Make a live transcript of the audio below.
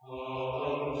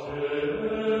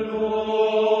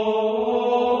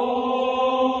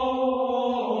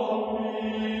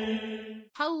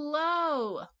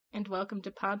Hello, and welcome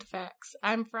to Pontifex.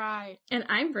 I'm Fry. And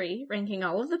I'm Bree, ranking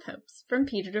all of the popes from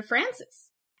Peter to Francis.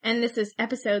 And this is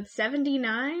episode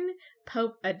 79,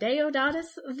 Pope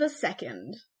Adeodatus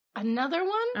II. Another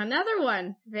one? Another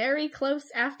one, very close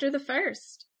after the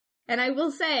first. And I will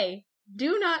say,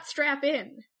 do not strap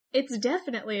in. It's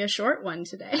definitely a short one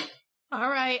today. All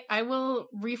right, I will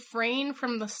refrain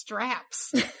from the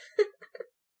straps.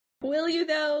 Will you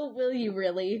though? Will you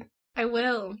really? I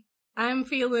will. I'm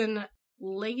feeling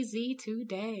lazy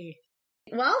today.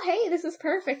 Well, hey, this is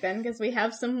perfect then, because we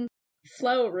have some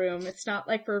flow room. It's not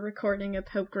like we're recording a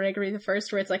Pope Gregory the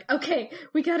First, where it's like, okay,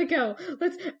 we gotta go.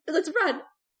 Let's run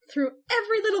through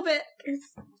every little bit,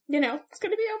 because, it's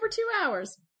gonna be over 2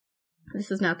 hours.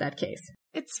 This is not that case.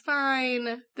 It's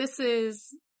fine. This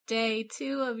is day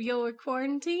 2 of your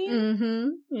quarantine? Mm-hmm,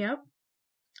 yep.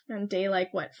 And day,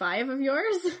 5 of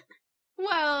yours?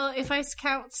 Well, if I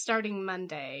count starting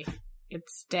Monday,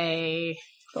 it's day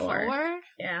 4.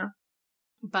 Yeah.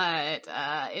 But,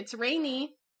 it's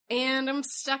rainy, and I'm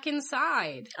stuck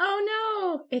inside.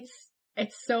 Oh no!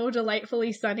 It's so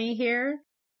delightfully sunny here,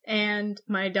 and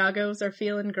my doggos are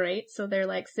feeling great, so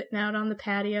they're, sitting out on the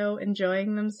patio,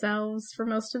 enjoying themselves for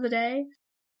most of the day,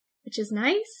 which is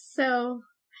nice, so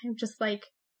I'm just,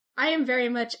 I am very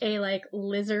much a,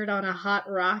 lizard on a hot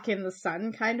rock in the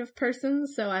sun kind of person,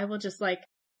 so I will just,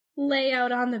 lay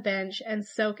out on the bench and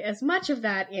soak as much of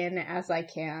that in as I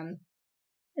can.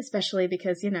 Especially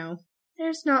because,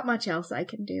 there's not much else I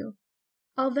can do.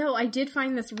 Although I did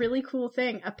find this really cool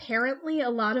thing. Apparently,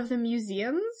 a lot of the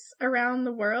museums around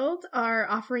the world are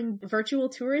offering virtual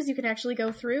tours you can actually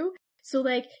go through. So,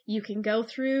 you can go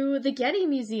through the Getty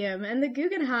Museum and the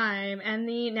Guggenheim and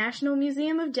the National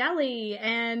Museum of Delhi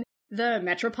and the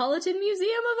Metropolitan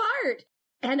Museum of Art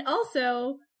and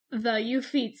also the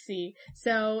Uffizi.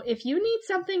 So, if you need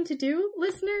something to do,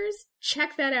 listeners,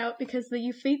 check that out because the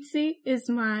Uffizi is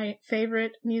my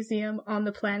favorite museum on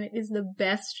the planet. It is the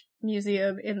best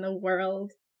museum in the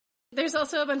world. There's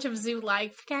also a bunch of zoo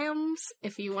live cams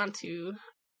if you want to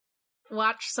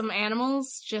watch some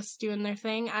animals just doing their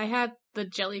thing. I had the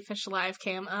jellyfish live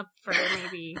cam up for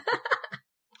maybe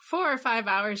 4 or 5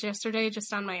 hours yesterday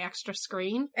just on my extra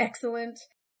screen. Excellent.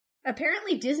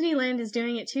 Apparently Disneyland is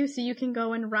doing it too, so you can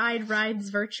go and ride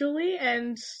rides virtually,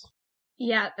 and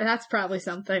yeah, that's probably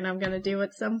something I'm gonna do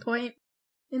at some point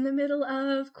in the middle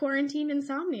of quarantine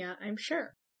insomnia, I'm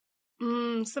sure.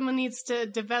 Someone needs to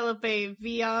develop a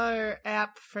VR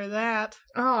app for that.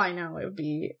 Oh, I know, it would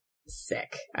be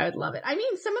sick. I would love it. I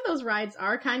mean, some of those rides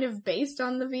are kind of based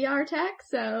on the VR tech,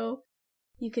 so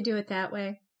you could do it that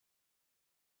way.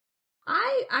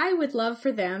 I would love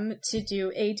for them to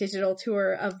do a digital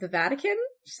tour of the Vatican,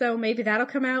 so maybe that'll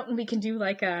come out and we can do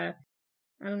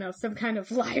some kind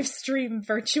of live stream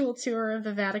virtual tour of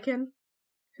the Vatican.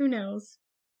 Who knows?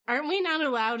 Aren't we not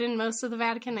allowed in most of the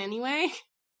Vatican anyway?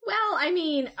 Well, I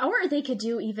mean, or they could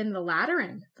do even the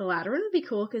Lateran. The Lateran would be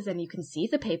cool because then you can see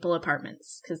the papal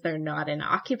apartments because they're not in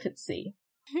occupancy.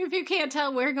 If you can't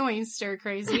tell, we're going stir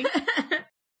crazy.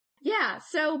 Yeah,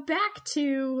 so back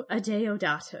to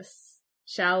Adeodatus,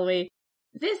 shall we?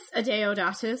 This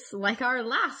Adeodatus, like our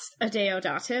last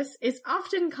Adeodatus, is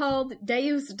often called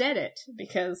Deus Dedit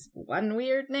because one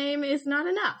weird name is not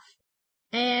enough.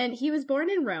 And he was born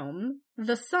in Rome,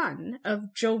 the son of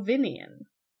Jovinian,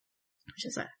 which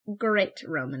is a great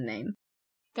Roman name.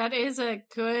 That is a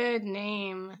good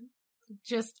name.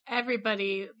 Just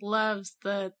everybody loves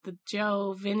the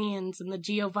Jovinians and the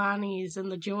Giovannis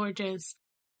and the Georges.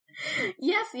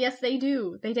 Yes, they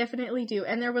do. They definitely do.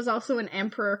 And there was also an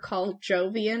emperor called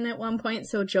Jovian at one point,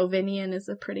 so Jovinian is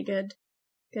a pretty good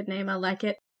name. I like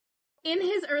it. In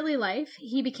his early life,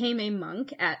 he became a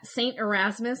monk at St.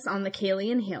 Erasmus on the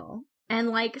Caelian Hill, and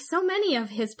like so many of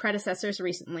his predecessors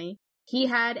recently, he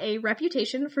had a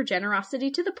reputation for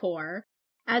generosity to the poor,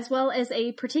 as well as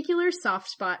a particular soft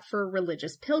spot for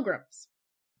religious pilgrims.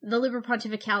 The Liber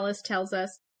Pontificalis tells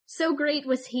us, "So great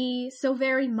was he, so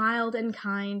very mild and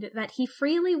kind, that he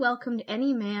freely welcomed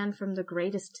any man from the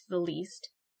greatest to the least.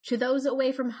 To those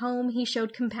away from home he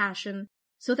showed compassion,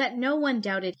 so that no one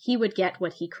doubted he would get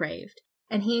what he craved,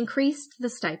 and he increased the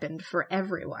stipend for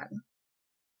everyone."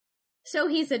 So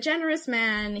he's a generous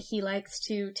man, he likes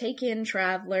to take in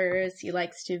travelers, he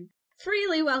likes to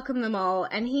freely welcome them all,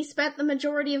 and he spent the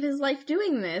majority of his life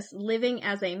doing this, living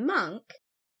as a monk.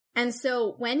 And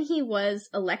so when he was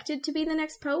elected to be the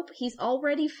next pope, he's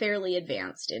already fairly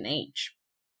advanced in age.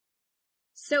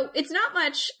 So it's not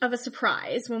much of a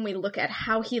surprise when we look at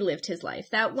how he lived his life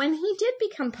that when he did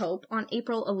become pope on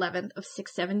April 11th of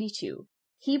 672,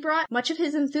 he brought much of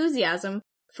his enthusiasm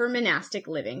for monastic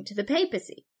living to the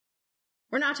papacy.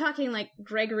 We're not talking like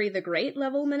Gregory the Great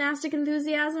level monastic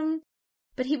enthusiasm,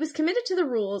 but he was committed to the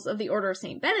rules of the Order of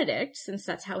St. Benedict, since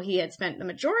that's how he had spent the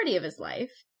majority of his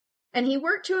life, and he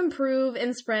worked to improve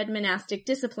and spread monastic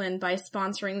discipline by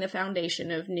sponsoring the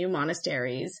foundation of new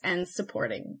monasteries and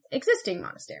supporting existing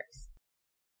monasteries.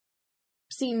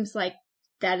 Seems like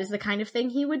that is the kind of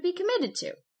thing he would be committed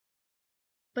to.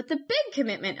 But the big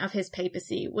commitment of his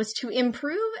papacy was to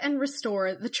improve and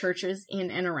restore the churches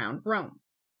in and around Rome.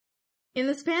 In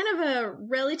the span of a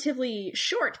relatively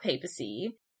short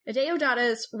papacy,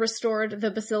 Adeodatus restored the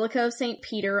Basilica of St.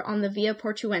 Peter on the Via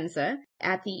Portuense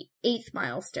at the 8th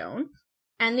milestone,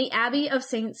 and the Abbey of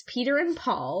Saints Peter and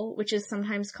Paul, which is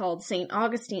sometimes called St.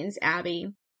 Augustine's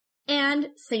Abbey, and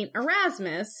St.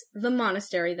 Erasmus, the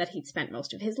monastery that he'd spent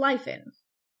most of his life in.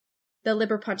 The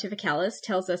Liber Pontificalis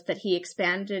tells us that he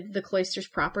expanded the cloister's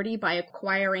property by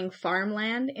acquiring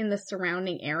farmland in the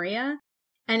surrounding area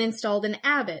and installed an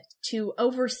abbot to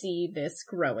oversee this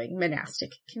growing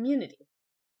monastic community.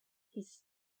 He's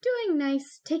doing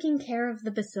nice, taking care of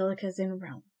the basilicas in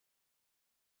Rome.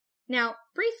 Now,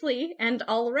 briefly and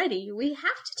already, we have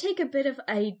to take a bit of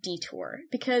a detour,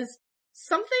 because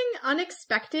something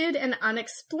unexpected and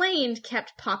unexplained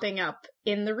kept popping up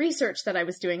in the research that I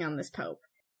was doing on this pope.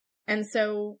 And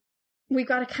so we've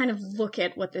got to kind of look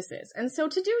at what this is. And so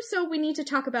to do so, we need to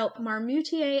talk about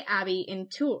Marmoutier Abbey in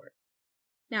Tours.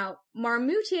 Now,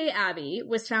 Marmoutier Abbey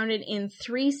was founded in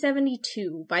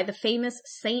 372 by the famous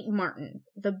Saint Martin,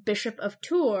 the Bishop of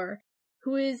Tours,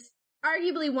 who is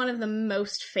arguably one of the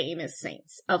most famous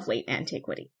saints of late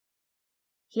antiquity.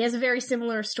 He has a very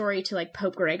similar story to like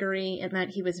Pope Gregory in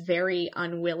that he was very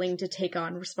unwilling to take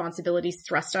on responsibilities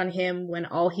thrust on him when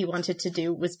all he wanted to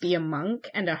do was be a monk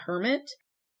and a hermit.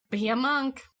 Be a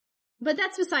monk. But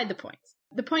that's beside the point.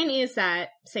 The point is that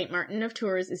Saint Martin of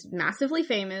Tours is massively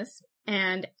famous,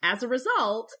 and as a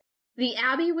result, the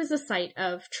abbey was a site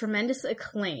of tremendous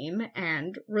acclaim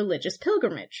and religious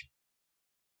pilgrimage.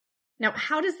 Now,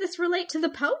 how does this relate to the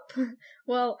Pope?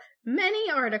 Well, many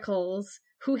articles,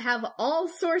 who have all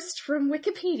sourced from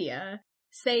Wikipedia,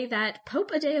 say that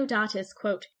Pope Adeodatus,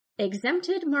 quote,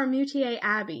 exempted Marmoutier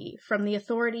Abbey from the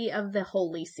authority of the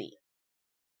Holy See.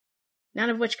 None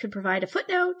of which could provide a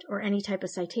footnote or any type of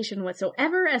citation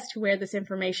whatsoever as to where this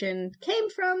information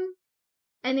came from,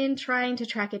 and in trying to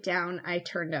track it down, I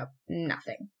turned up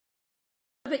nothing.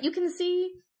 But you can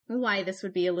see why this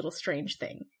would be a little strange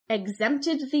thing.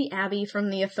 Exempted the abbey from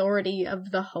the authority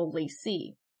of the Holy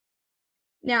See.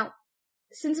 Now,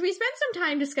 since we spent some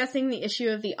time discussing the issue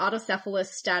of the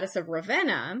autocephalous status of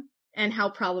Ravenna, and how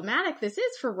problematic this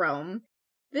is for Rome,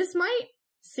 this might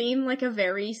seem like a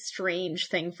very strange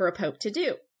thing for a pope to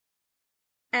do.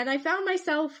 And I found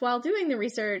myself, while doing the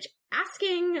research,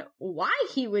 asking why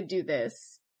he would do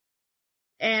this,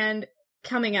 and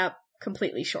coming up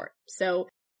completely short. So,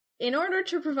 in order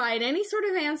to provide any sort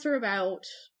of answer about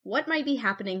what might be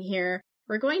happening here,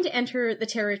 we're going to enter the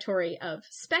territory of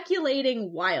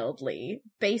speculating wildly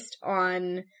based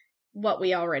on what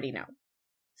we already know.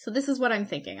 So this is what I'm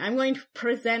thinking. I'm going to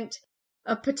present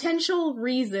a potential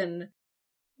reason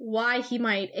why he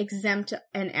might exempt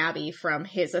an abbey from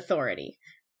his authority.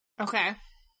 Okay.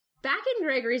 Back in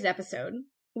Gregory's episode,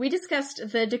 we discussed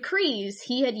the decrees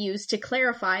he had used to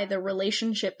clarify the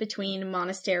relationship between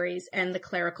monasteries and the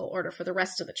clerical order for the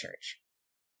rest of the church.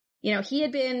 You know, he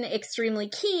had been extremely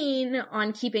keen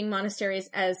on keeping monasteries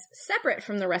as separate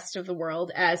from the rest of the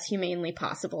world as humanely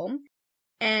possible,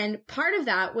 and part of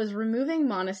that was removing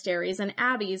monasteries and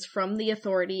abbeys from the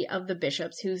authority of the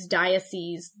bishops whose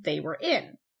dioceses they were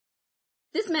in.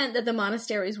 This meant that the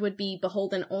monasteries would be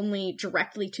beholden only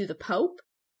directly to the Pope,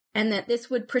 and that this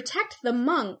would protect the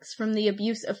monks from the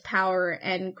abuse of power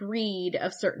and greed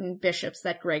of certain bishops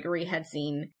that Gregory had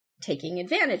seen taking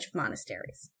advantage of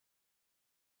monasteries.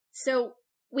 So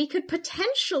we could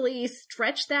potentially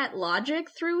stretch that logic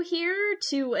through here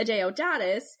to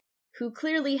Adeodatus, who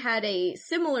clearly had a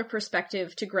similar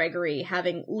perspective to Gregory,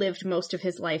 having lived most of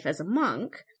his life as a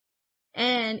monk,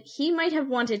 and he might have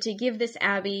wanted to give this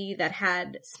abbey that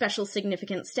had special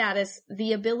significant status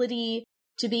the ability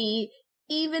to be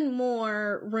even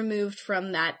more removed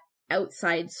from that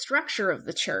outside structure of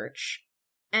the church,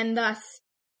 and thus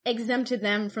exempted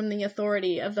them from the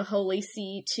authority of the Holy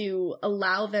See to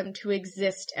allow them to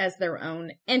exist as their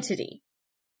own entity.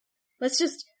 Let's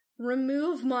just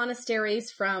remove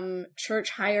monasteries from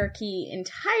church hierarchy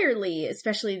entirely,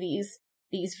 especially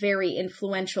these very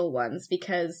influential ones,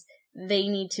 because they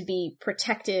need to be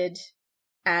protected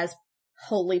as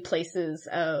holy places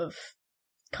of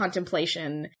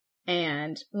contemplation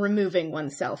and removing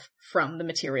oneself from the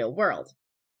material world.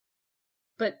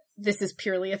 But this is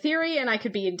purely a theory, and I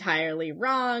could be entirely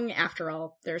wrong. After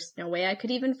all, there's no way I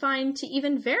could even find to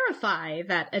even verify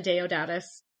that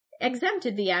Adeodatus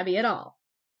exempted the abbey at all.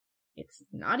 It's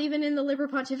not even in the Liber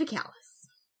Pontificalis.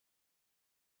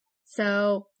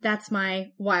 So that's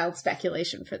my wild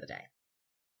speculation for the day.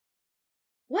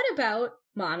 What about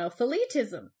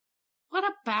monothelitism? What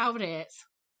about it?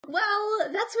 Well,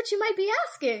 that's what you might be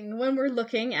asking when we're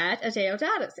looking at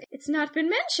Adeodatus. It's not been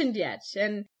mentioned yet,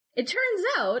 and it turns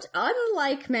out,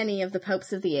 unlike many of the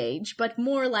popes of the age, but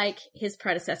more like his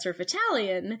predecessor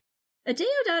Vitalian,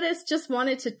 Adeodatus just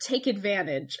wanted to take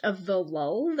advantage of the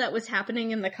lull that was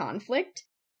happening in the conflict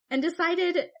and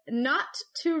decided not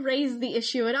to raise the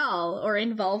issue at all or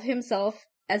involve himself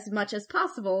as much as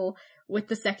possible with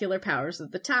the secular powers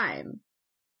of the time.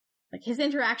 Like, his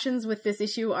interactions with this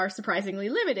issue are surprisingly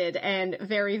limited and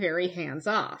very, very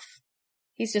hands-off.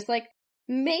 He's just like,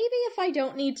 maybe if I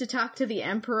don't need to talk to the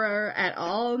emperor at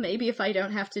all, maybe if I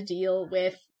don't have to deal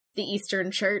with the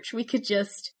Eastern Church, we could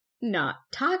just not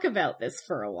talk about this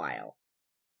for a while.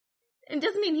 It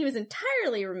doesn't mean he was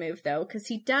entirely removed, though, because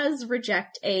he does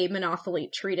reject a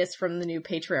monothelite treatise from the new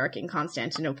patriarch in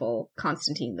Constantinople,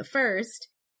 Constantine I,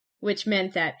 which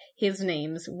meant that his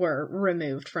names were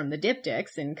removed from the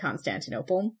diptychs in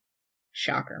Constantinople.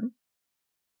 Shocker.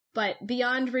 But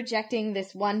beyond rejecting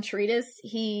this one treatise,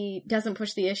 he doesn't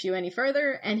push the issue any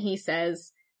further, and he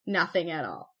says nothing at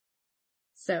all.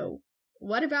 So,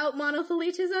 what about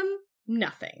monothelitism?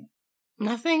 Nothing.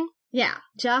 Nothing? Yeah,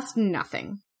 just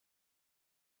nothing.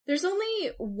 There's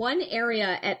only one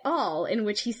area at all in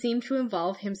which he seemed to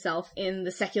involve himself in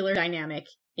the secular dynamic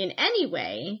in any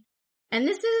way, and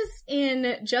this is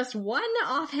in just one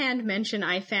offhand mention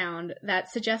I found that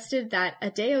suggested that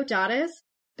Adeodatus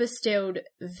bestowed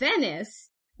Venice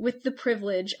with the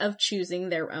privilege of choosing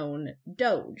their own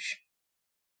doge.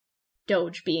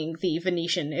 Doge being the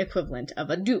Venetian equivalent of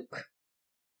a duke.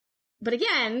 But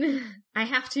again, I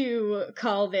have to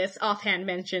call this offhand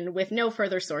mention with no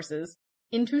further sources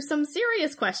into some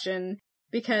serious question,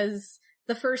 because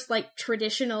the first,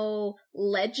 traditional,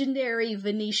 legendary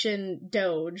Venetian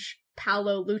doge,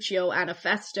 Paolo Lucio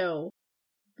Anafesto,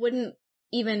 wouldn't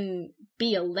even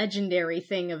be a legendary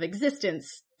thing of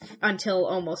existence until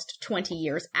almost 20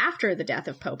 years after the death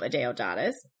of Pope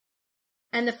Adeodatus.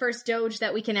 And the first doge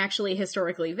that we can actually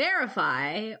historically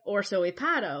verify, Orso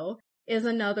Ipado, is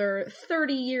another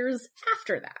 30 years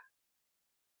after that.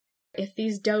 If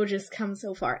these doges come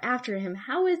so far after him,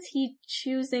 how is he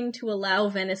choosing to allow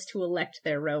Venice to elect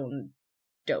their own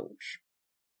doge?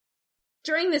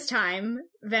 During this time,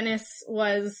 Venice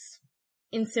was,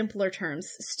 in simpler terms,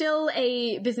 still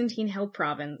a Byzantine-held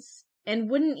province, and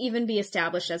wouldn't even be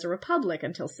established as a republic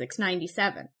until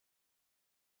 697.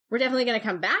 We're definitely going to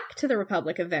come back to the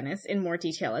Republic of Venice in more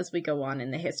detail as we go on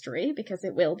in the history, because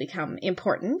it will become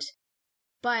important.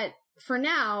 But for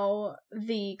now,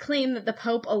 the claim that the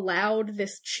Pope allowed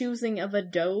this choosing of a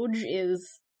doge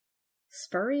is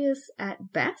spurious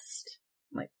at best.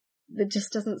 It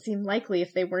just doesn't seem likely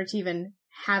if they weren't even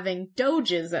having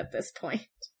doges at this point.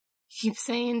 Keep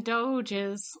saying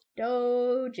doges.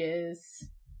 Doges.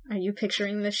 Are you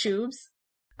picturing the shoobs?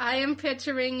 I am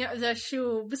picturing the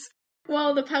shoobs.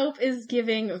 Well, the Pope is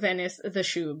giving Venice the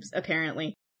shoobs,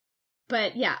 apparently.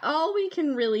 But yeah, all we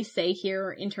can really say here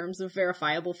in terms of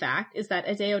verifiable fact is that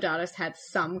Adeodatus had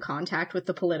some contact with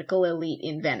the political elite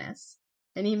in Venice.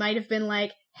 And he might have been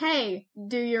like, hey,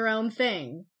 do your own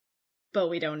thing. But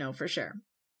we don't know for sure.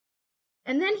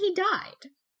 And then he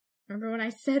died. Remember when I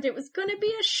said it was going to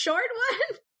be a short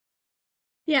one?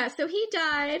 Yeah, so he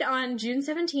died on June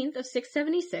 17th of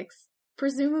 676,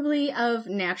 presumably of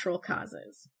natural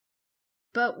causes.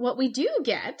 But what we do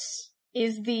get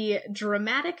is the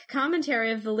dramatic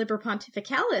commentary of the Liber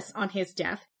Pontificalis on his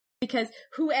death, because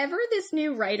whoever this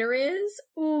new writer is,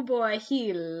 oh boy,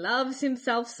 he loves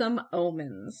himself some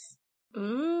omens.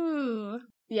 Ooh.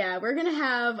 Yeah, we're gonna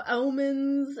have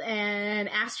omens and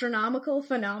astronomical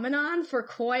phenomenon for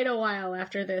quite a while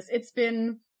after this. It's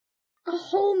been a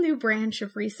whole new branch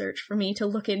of research for me to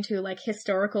look into,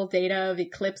 historical data of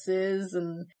eclipses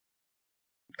and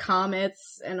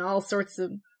comets and all sorts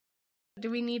of...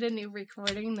 Do we need a new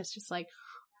recording that's just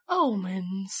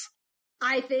omens?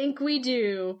 I think we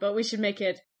do, but we should make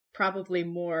it probably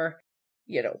more,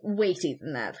 weighty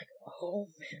than that.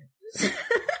 Omens.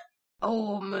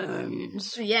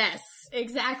 Omens. Yes,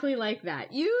 exactly like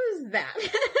that. Use that.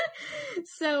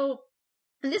 So,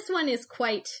 this one is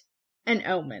quite an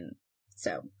omen.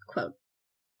 So, quote,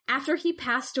 After he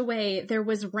passed away, there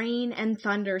was rain and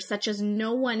thunder such as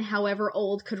no one, however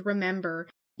old, could remember.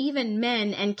 Even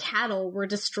men and cattle were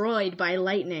destroyed by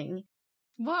lightning.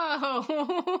 Whoa!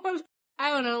 I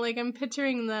don't know, like, I'm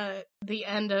picturing the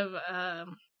end of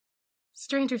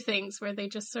Stranger Things, where they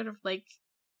just sort of, like,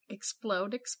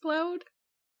 explode.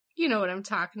 You know what I'm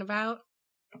talking about.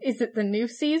 Is it the new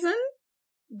season?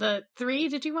 The 3?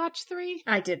 Did you watch 3?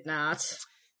 I did not.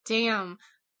 Damn.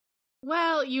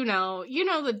 Well, you know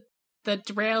the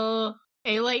drill.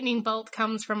 A lightning bolt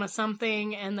comes from a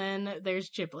something, and then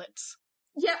there's giblets.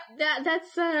 Yep,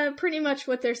 that's pretty much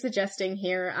what they're suggesting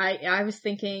here. I was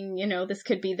thinking, this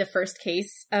could be the first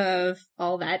case of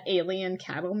all that alien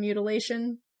cattle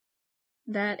mutilation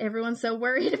that everyone's so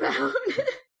worried about.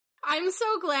 I'm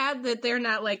so glad that they're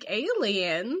not like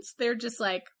aliens. They're just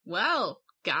like, well,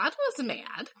 God was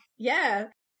mad. Yeah.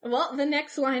 Well, the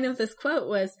next line of this quote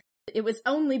was, "It was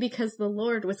only because the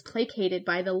Lord was placated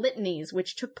by the litanies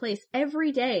which took place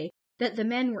every day that the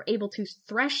men were able to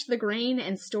thresh the grain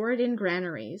and store it in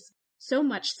granaries. So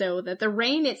much so that the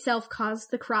rain itself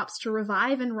caused the crops to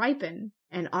revive and ripen,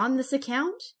 and on this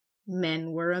account,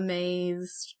 men were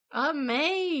amazed."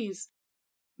 Amazed!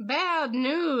 Bad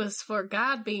news for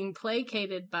God being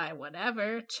placated by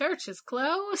whatever. Church is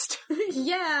closed.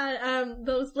 Yeah,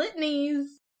 those litanies.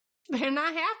 They're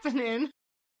not happening.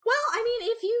 Well, I mean,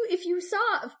 if you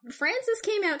saw, Francis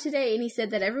came out today and he said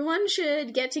that everyone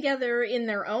should get together in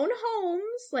their own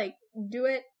homes, like, do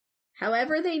it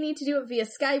however they need to do it, via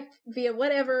Skype, via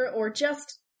whatever, or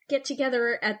just get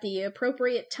together at the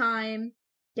appropriate time,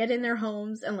 get in their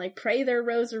homes, and, like, pray their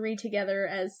rosary together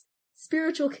as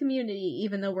spiritual community,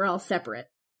 even though we're all separate.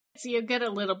 So you get a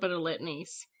little bit of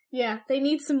litanies. Yeah, they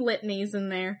need some litanies in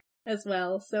there as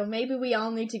well, so maybe we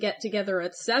all need to get together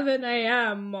at 7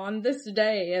 a.m. on this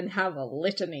day and have a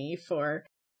litany so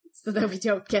that we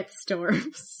don't get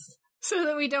storms. So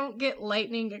that we don't get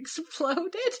lightning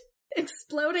exploded?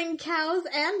 Exploding cows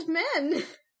and men!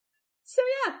 So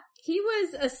yeah, he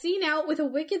was seen out with a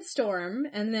wicked storm,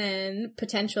 and then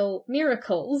potential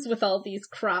miracles with all these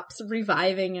crops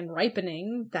reviving and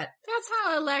ripening. That's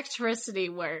how electricity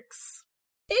works.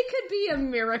 It could be a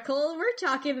miracle. We're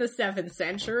talking the 7th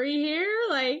century here,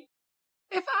 like...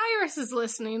 If Iris is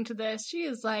listening to this, she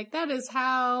is like, that is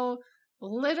how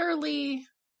literally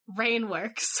rain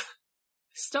works.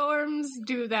 Storms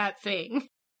do that thing.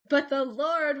 But the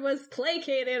Lord was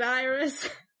placated, Iris.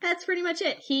 That's pretty much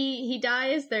it. He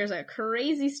dies, there's a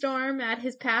crazy storm at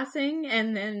his passing,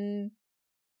 and then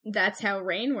that's how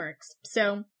rain works.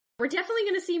 So... we're definitely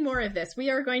going to see more of this.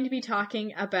 We are going to be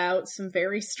talking about some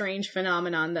very strange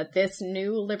phenomenon that this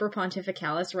new Liber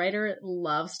Pontificalis writer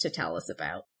loves to tell us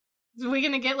about. Are we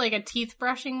going to get like a teeth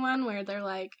brushing one where they're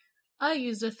like, I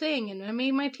used a thing and I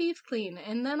made my teeth clean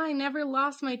and then I never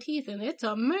lost my teeth and it's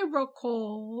a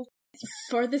miracle.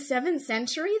 For the 7th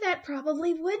century, that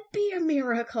probably would be a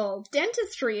miracle.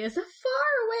 Dentistry is a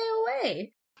far way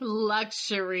away.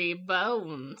 Luxury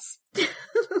bones.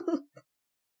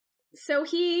 So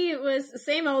he was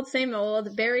same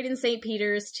old, buried in St.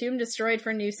 Peter's, tomb destroyed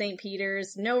for New St.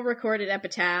 Peter's, no recorded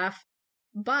epitaph.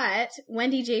 But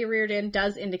Wendy J. Reardon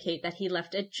does indicate that he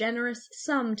left a generous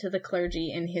sum to the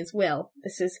clergy in his will.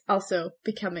 This is also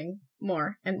becoming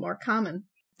more and more common.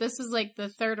 This is like the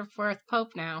 3rd or 4th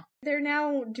pope now. They're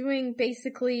now doing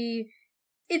basically...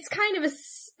 it's kind of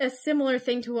a similar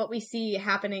thing to what we see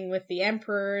happening with the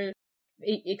emperor,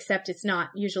 except it's not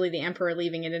usually the emperor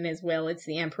leaving it in his will, it's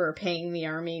the emperor paying the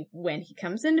army when he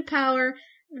comes into power.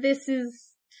 This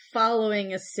is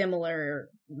following a similar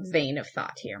vein of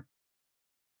thought here.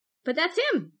 But that's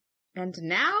him! And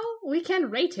now we can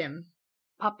rate him.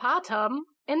 Papatum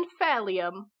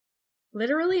infallium.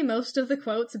 Literally, most of the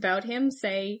quotes about him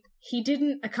say he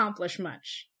didn't accomplish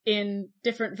much, in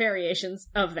different variations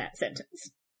of that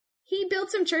sentence. He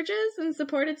built some churches and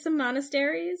supported some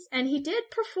monasteries, and he did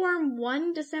perform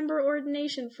one December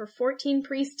ordination for 14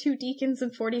 priests, 2 deacons,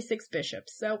 and 46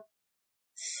 bishops, so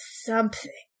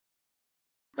something.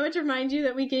 I want to remind you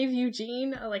that we gave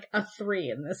Eugene a 3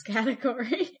 in this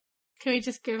category. Can we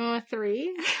just give him a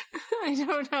 3? I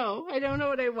don't know. I don't know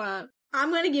what I want. I'm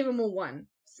going to give him a 1.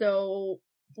 So,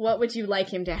 what would you like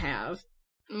him to have?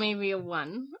 Maybe a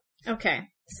 1. Okay,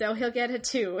 so he'll get a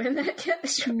 2 in that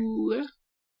category. 2.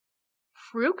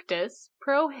 Fructus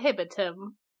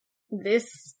prohibitum.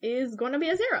 This is going to be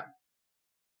a 0.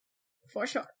 For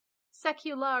sure.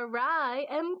 Seculari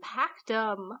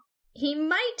impactum. He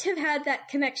might have had that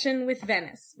connection with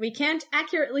Venice. We can't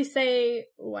accurately say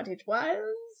what it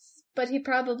was, but he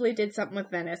probably did something with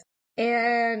Venice.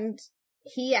 And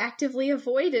he actively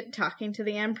avoided talking to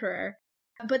the emperor.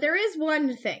 But there is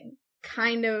one thing,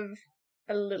 kind of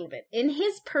a little bit. In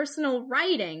his personal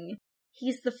writing,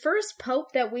 he's the first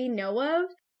pope that we know of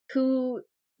who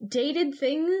dated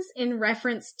things in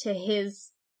reference to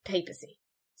his papacy.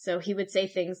 So he would say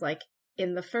things like,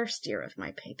 in the first year of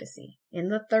my papacy, in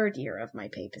the third year of my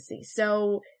papacy.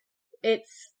 So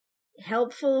it's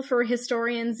helpful for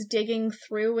historians digging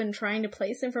through and trying to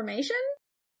place information.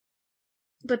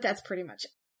 But that's pretty much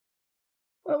it.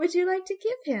 What would you like to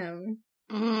give him?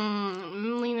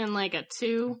 I'm leaning like a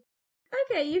 2.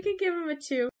 Okay, you can give him a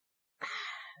 2.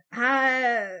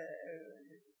 I'm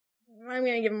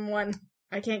gonna give him 1.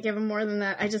 I can't give him more than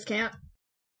that. I just can't.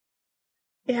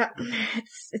 Yeah,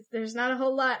 it's there's not a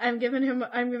whole lot. I'm giving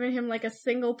him like a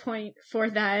single point for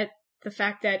that, the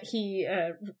fact that he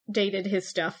dated his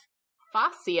stuff.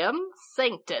 Facium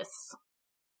Sanctus.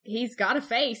 He's got a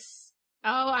face.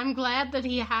 Oh, I'm glad that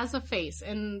he has a face,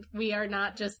 and we are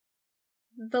not just...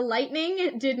 The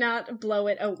lightning did not blow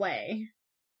it away.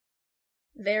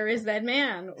 There is that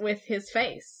man with his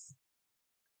face.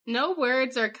 No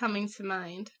words are coming to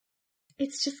mind.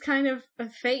 It's just kind of a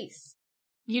face.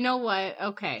 You know what?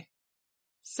 Okay.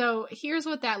 So here's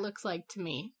what that looks like to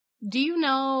me. Do you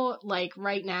know, like,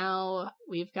 right now,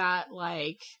 we've got,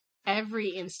 like,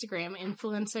 every Instagram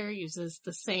influencer uses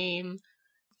the same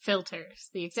filters,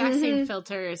 the exact same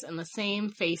filters and the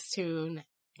same Facetune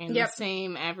and the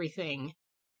same everything.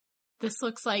 This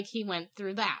looks like he went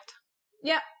through that.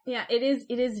 Yeah, it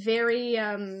is very,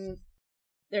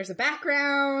 there's a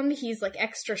background, he's like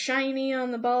extra shiny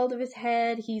on the bald of his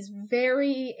head, he's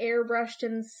very airbrushed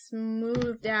and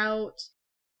smoothed out.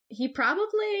 He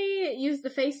probably used the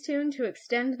Facetune to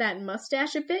extend that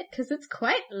mustache a bit, because it's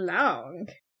quite long.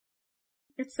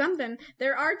 It's something.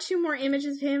 There are 2 more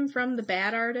images of him from the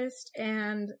bad artist,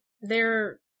 and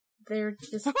they're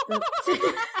just...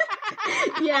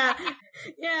 yeah,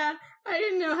 I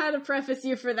didn't know how to preface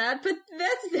you for that, but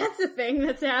that's a thing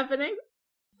that's happening.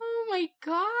 Oh my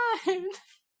god.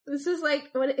 This is like,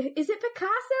 what is it, Picasso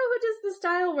who does the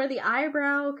style where the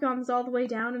eyebrow comes all the way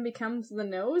down and becomes the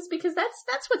nose? Because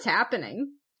that's what's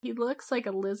happening. He looks like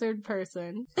a lizard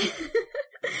person.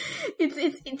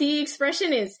 It's the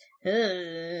expression is,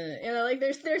 like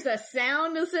there's a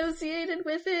sound associated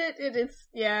with it. It's,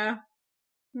 yeah.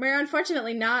 We're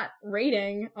unfortunately not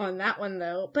rating on that one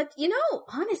though. But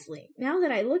honestly, now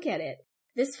that I look at it,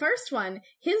 this first one,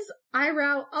 his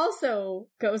eyebrow also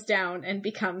goes down and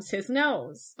becomes his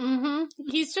nose. Mm-hmm.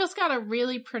 He's just got a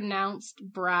really pronounced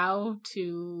brow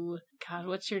to, God,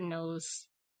 what's your nose?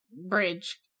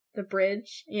 Bridge. The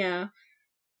bridge, yeah.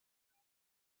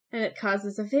 And it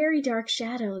causes a very dark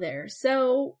shadow there.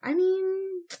 So, I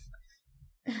mean,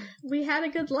 we had a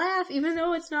good laugh, even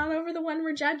though it's not over the one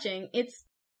we're judging. It's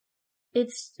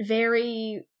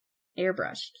very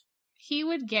airbrushed. He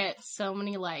would get so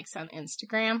many likes on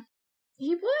Instagram.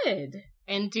 He would.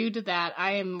 And due to that,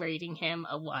 I am rating him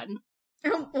a 1.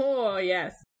 Oh,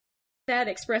 yes. That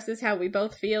expresses how we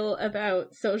both feel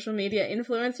about social media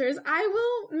influencers. I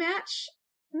will match...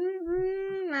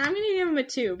 I'm gonna give him a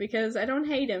 2, because I don't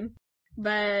hate him.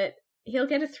 But he'll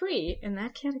get a 3 in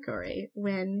that category.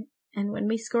 When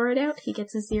we score it out, he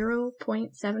gets a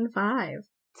 0.75.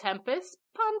 Tempus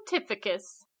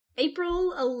Pontificus.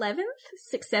 April 11th,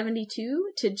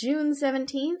 672 to June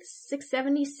 17th,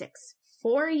 676.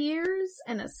 4 years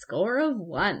and a score of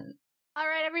 1. All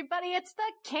right, everybody, it's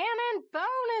the canon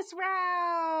bonus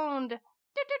round.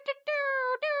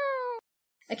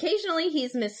 Occasionally,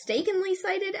 he's mistakenly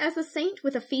cited as a saint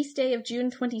with a feast day of June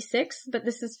 26th, but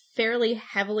this is fairly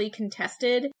heavily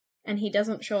contested, and he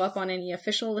doesn't show up on any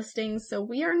official listings, so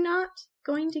we are not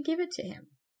going to give it to him.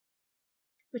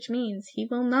 Which means he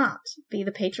will not be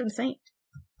the patron saint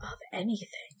of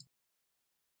anything.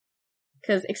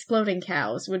 Because exploding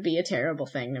cows would be a terrible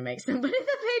thing to make somebody the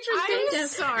patron saint of. I'm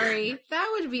sorry. That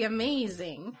would be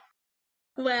amazing.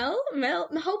 Well,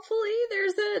 hopefully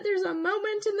there's a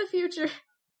moment in the future.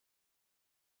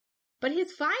 But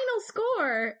his final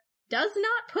score does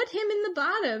not put him in the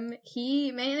bottom.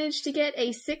 He managed to get a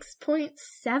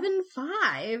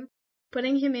 6.75,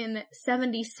 putting him in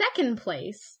 72nd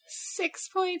place.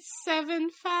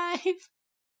 6.75?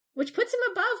 Which puts him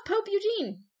above Pope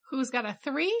Eugene. Who's got a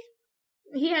 3?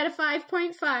 He had a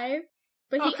 5.5,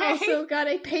 but he also got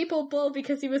a papal bull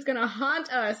because he was going to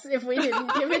haunt us if we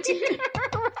didn't give it to him.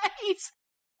 Right.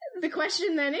 The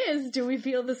question then is, do we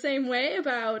feel the same way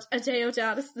about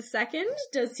Adeodatus II?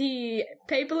 Does he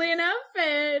papally enough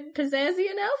and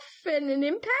pizzazzy enough and an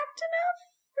impact enough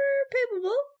for papal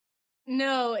bull?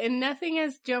 No, and nothing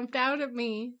has jumped out at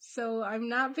me, so I'm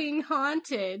not being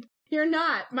haunted. You're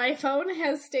not. My phone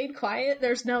has stayed quiet.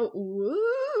 There's no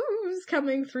woos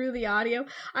coming through the audio.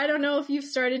 I don't know if you've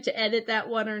started to edit that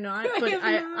one or not, but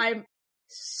I'm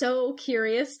so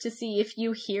curious to see if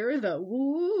you hear the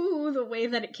woo the way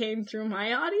that it came through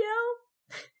my audio.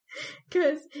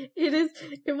 Because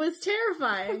it was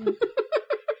terrifying.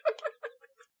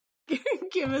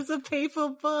 Give us a paper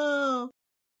bull.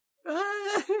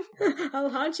 I'll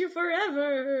haunt you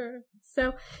forever.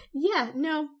 So, yeah,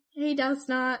 no, he does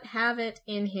not have it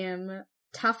in him.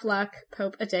 Tough luck,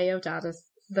 Pope Adeodatus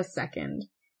II.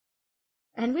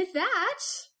 And with that,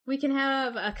 we can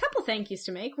have a couple thank yous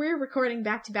to make. We're recording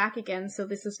back to back again, so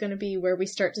this is going to be where we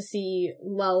start to see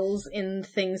lulls in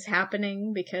things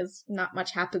happening, because not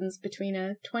much happens between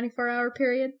a 24-hour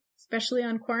period, especially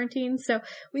on quarantine. So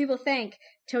we will thank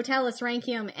Totalis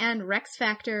Rankium and Rex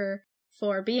Factor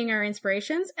for being our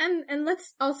inspirations. And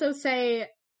let's also say,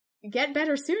 get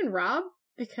better soon, Rob,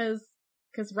 because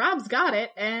Rob's got it,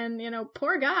 and,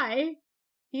 poor guy,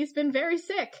 he's been very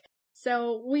sick.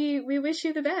 So we wish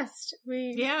you the best.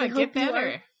 We hope get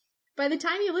better. By the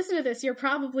time you listen to this, you're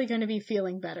probably going to be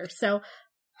feeling better. So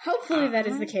hopefully that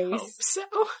is the case. Hope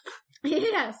so.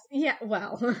 Yes. Yeah.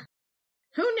 Well,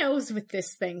 who knows with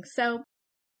this thing? So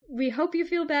we hope you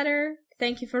feel better.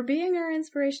 Thank you for being our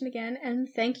inspiration again. And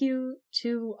thank you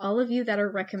to all of you that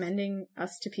are recommending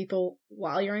us to people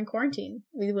while you're in quarantine.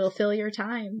 We will fill your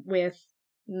time with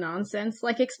nonsense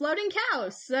like exploding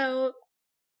cows.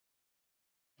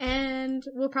 And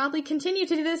we'll probably continue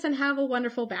to do this and have a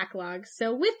wonderful backlog.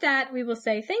 So with that, we will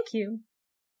say thank you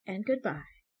and goodbye.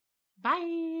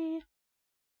 Bye.